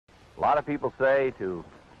A lot of people say to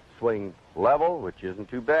swing level, which isn't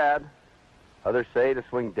too bad. Others say to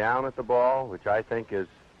swing down at the ball, which I think is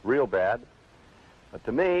real bad. But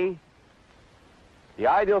to me, the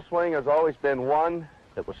ideal swing has always been one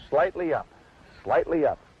that was slightly up, slightly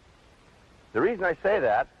up. The reason I say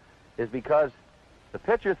that is because the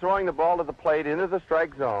pitcher throwing the ball to the plate into the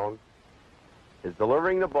strike zone is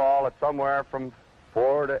delivering the ball at somewhere from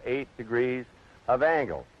 4 to 8 degrees of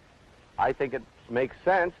angle. I think it makes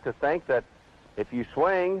sense to think that if you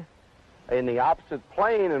swing in the opposite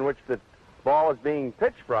plane in which the ball is being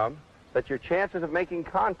pitched from, that your chances of making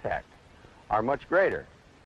contact are much greater.